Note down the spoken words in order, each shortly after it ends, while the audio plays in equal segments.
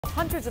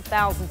Hundreds of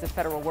thousands of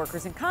federal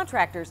workers and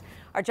contractors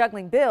are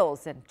juggling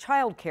bills and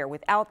child care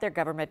without their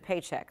government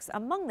paychecks.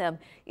 Among them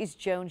is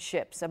Joan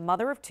Shipps, a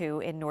mother of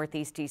two in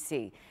Northeast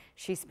D.C.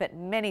 She spent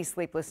many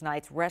sleepless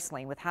nights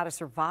wrestling with how to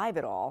survive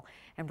it all,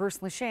 and Bruce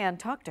LeShan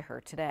talked to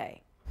her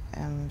today.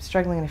 I'm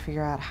struggling to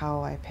figure out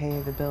how I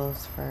pay the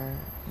bills for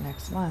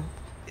next month.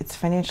 It's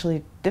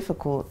financially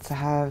difficult to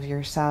have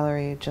your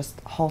salary just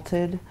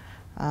halted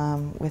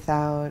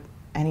without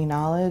any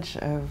knowledge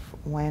of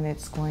when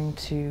it's going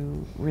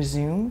to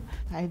resume.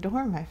 I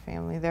adore my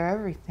family. They're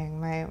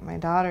everything. My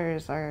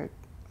daughters are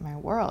my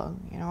world,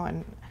 you know,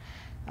 and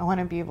I want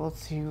to be able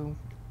to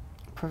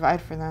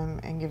provide for them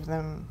and give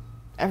them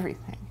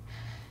everything.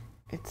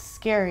 It's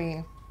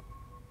scary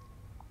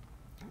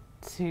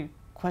to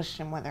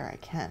question whether I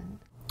can.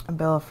 A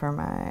bill for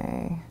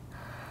my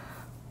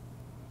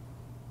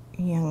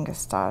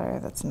youngest daughter,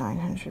 that's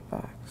 $900.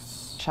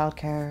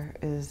 Childcare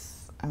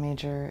is a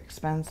major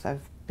expense.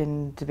 I've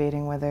been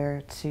debating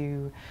whether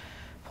to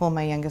pull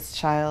my youngest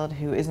child,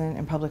 who isn't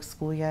in public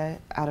school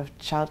yet, out of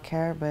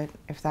childcare, but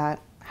if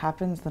that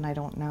happens, then I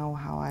don't know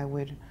how I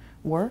would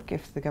work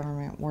if the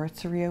government were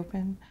to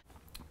reopen.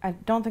 I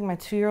don't think my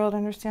 2-year-old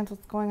understands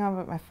what's going on,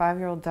 but my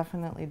 5-year-old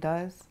definitely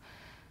does.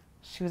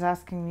 She was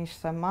asking me, she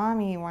said,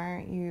 "Mommy, why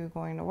aren't you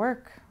going to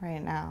work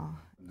right now?"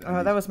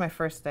 Oh, that was my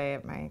first day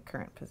at my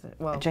current position.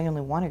 Well, I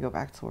genuinely want to go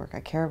back to work. I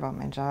care about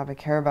my job. I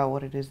care about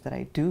what it is that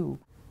I do.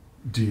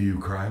 Do you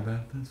cry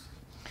about this?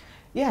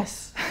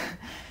 Yes,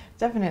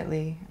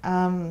 definitely,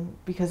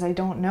 because I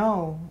don't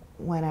know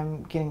when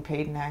I'm getting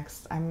paid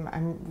next.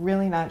 I'm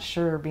really not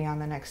sure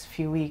beyond the next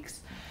few weeks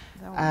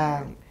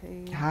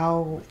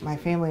how my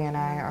family and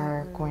I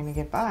are going to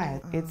get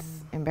by.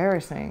 It's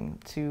embarrassing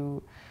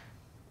to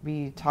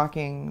be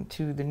talking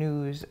to the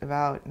news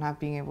about not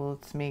being able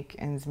to make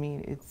ends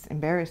meet. It's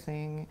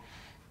embarrassing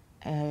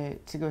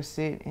to go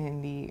sit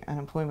in the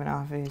unemployment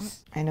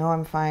office. I know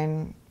I'm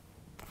fine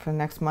for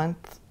next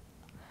month.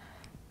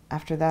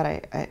 After that,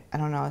 I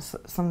don't know,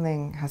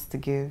 something has to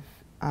give,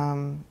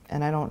 and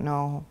I don't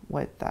know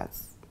what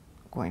that's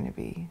going to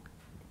be.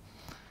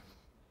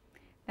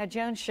 Now,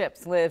 Joan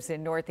Shipps lives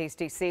in Northeast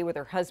D.C. with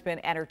her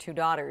husband and her 2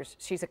 daughters.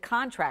 She's a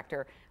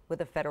contractor with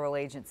a federal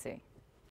agency.